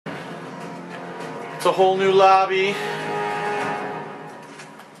It's a whole new lobby.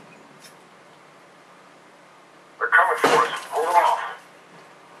 They're coming for us. Hold them off.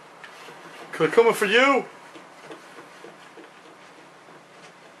 They're coming for you.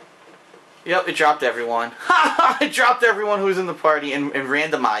 Yep, it dropped everyone. It dropped everyone who was in the party and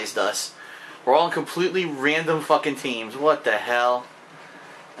randomized us. We're all in completely random fucking teams. What the hell?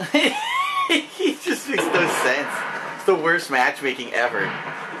 It just makes no sense. It's the worst matchmaking ever.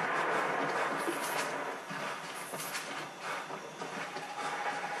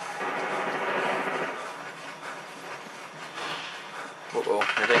 Uh-oh,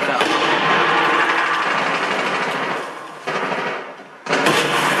 here they come.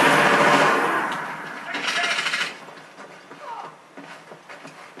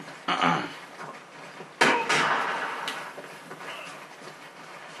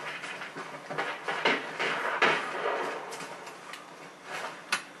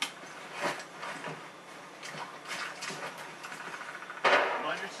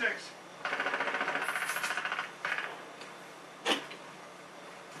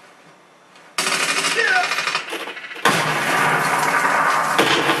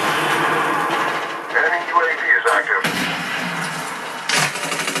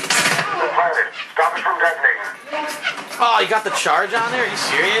 Stop it from detonating. Oh, you got the charge on there? Are you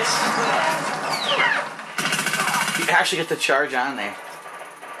serious? You actually get the charge on there.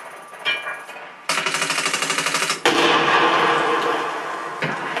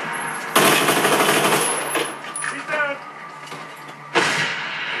 He's down.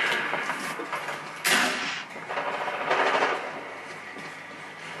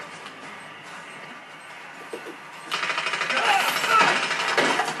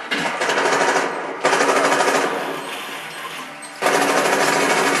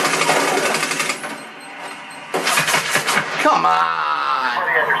 Come on!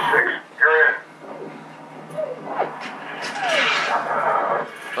 20 under 6. You're in.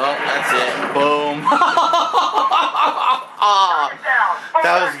 Well, that's it. Boom. Oh,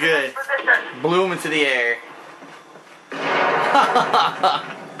 that was good. Blew him into the air.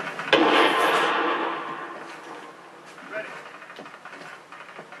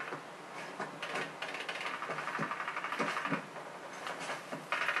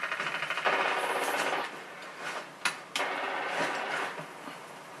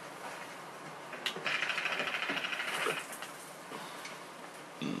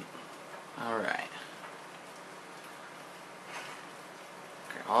 Alright.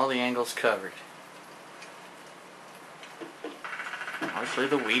 Okay, all the angles covered. Obviously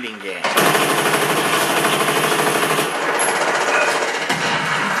the weeding game.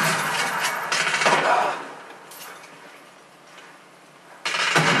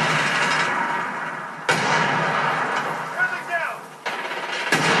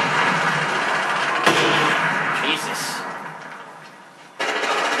 Jesus.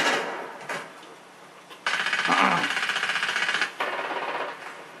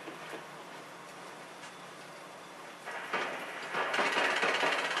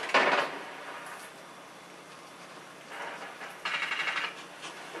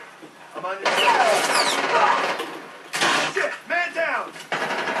 I'm on your side. Shit, man down.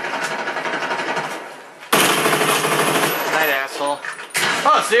 Night, asshole.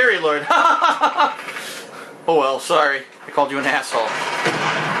 Oh, it's the Area Lord. Oh well, sorry. I called you an asshole.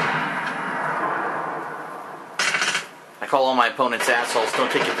 I call all my opponents assholes.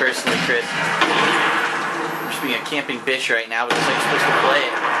 Don't take it personally, Chris. I'm just being a camping bitch right now because I'm supposed to play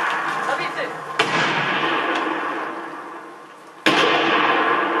it.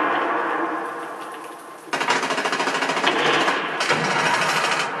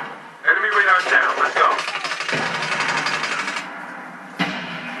 Enemy radar down. Let's go.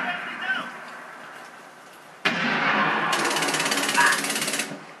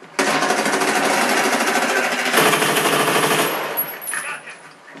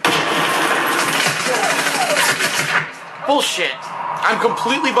 Bullshit. I'm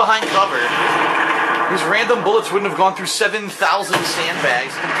completely behind cover. These random bullets wouldn't have gone through 7,000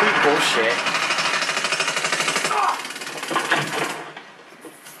 sandbags. Complete bullshit.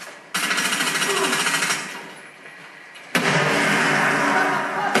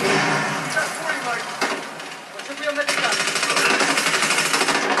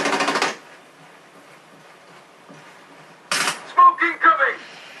 Smoke incoming.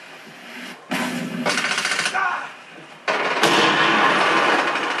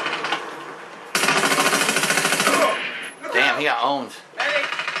 Damn, he got owned.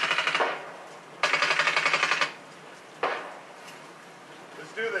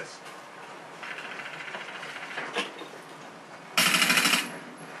 Let's do this.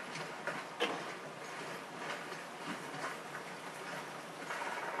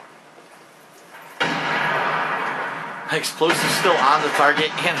 Explosive still on the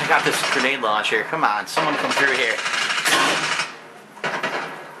target, and I got this grenade launcher. Come on, someone come through here.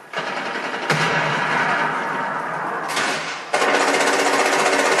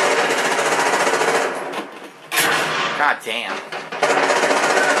 God damn.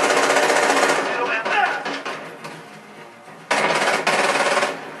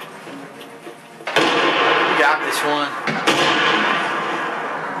 We got this one.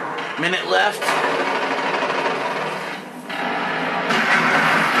 Minute left.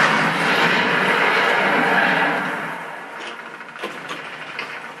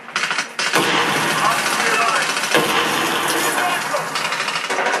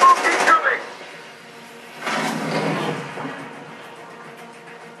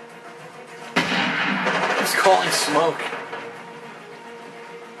 Calling smoke.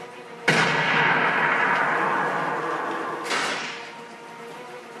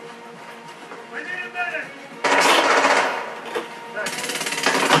 We need a minute.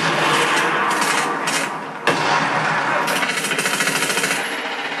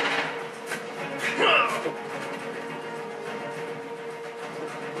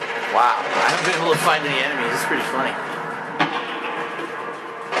 Wow, I haven't been able to find any enemies. It's pretty funny.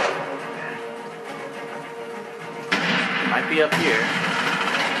 Might be up here.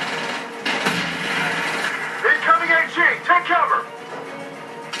 Incoming HE. Take cover.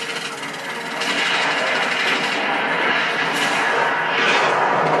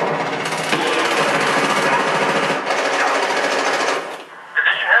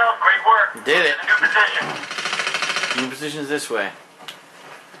 Position held. Great work. Did it. New position. New position is this way.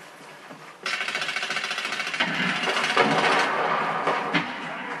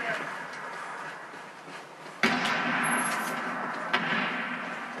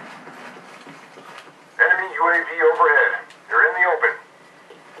 UAV overhead. You're in the open.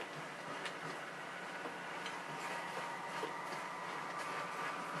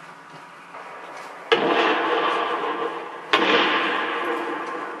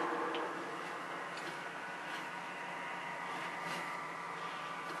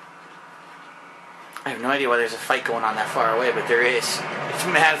 I have no idea why there's a fight going on that far away, but there is. It's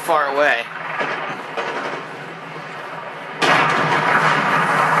mad far away.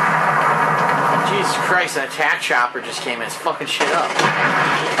 Jesus Christ, an attack chopper just came and it's fucking shit up.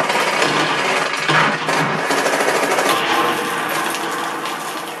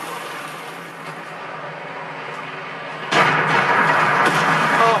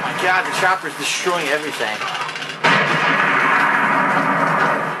 Oh my god, the chopper's destroying everything.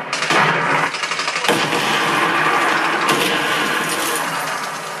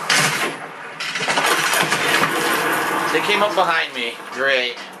 They came up behind me.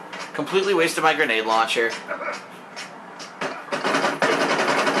 Great. Completely wasted my grenade launcher.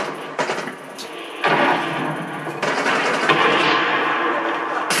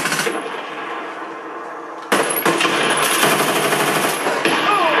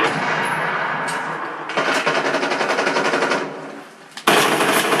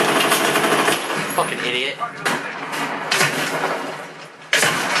 Fucking idiot.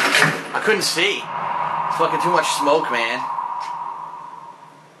 I couldn't see. Fucking too much smoke, man.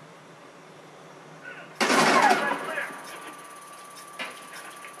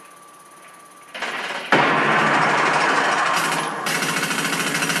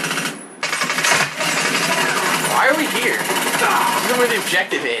 Why are we here? This isn't where the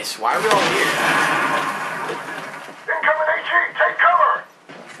objective is. Why are we all here? Incoming HE. Take cover.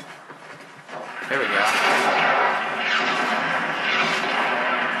 There we go.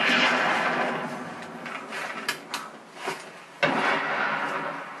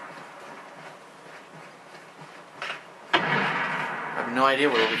 I have no idea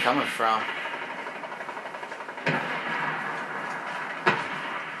where we'll be coming from.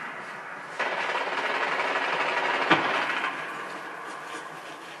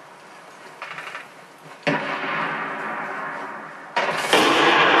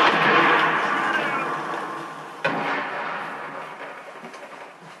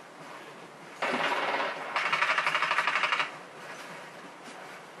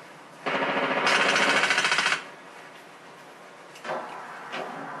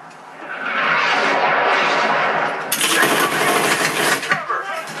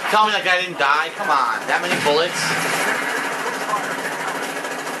 Tell me that guy didn't die? Come on, that many bullets?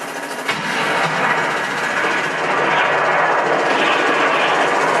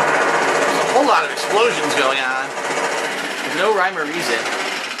 There's a whole lot of explosions going on. There's no rhyme or reason.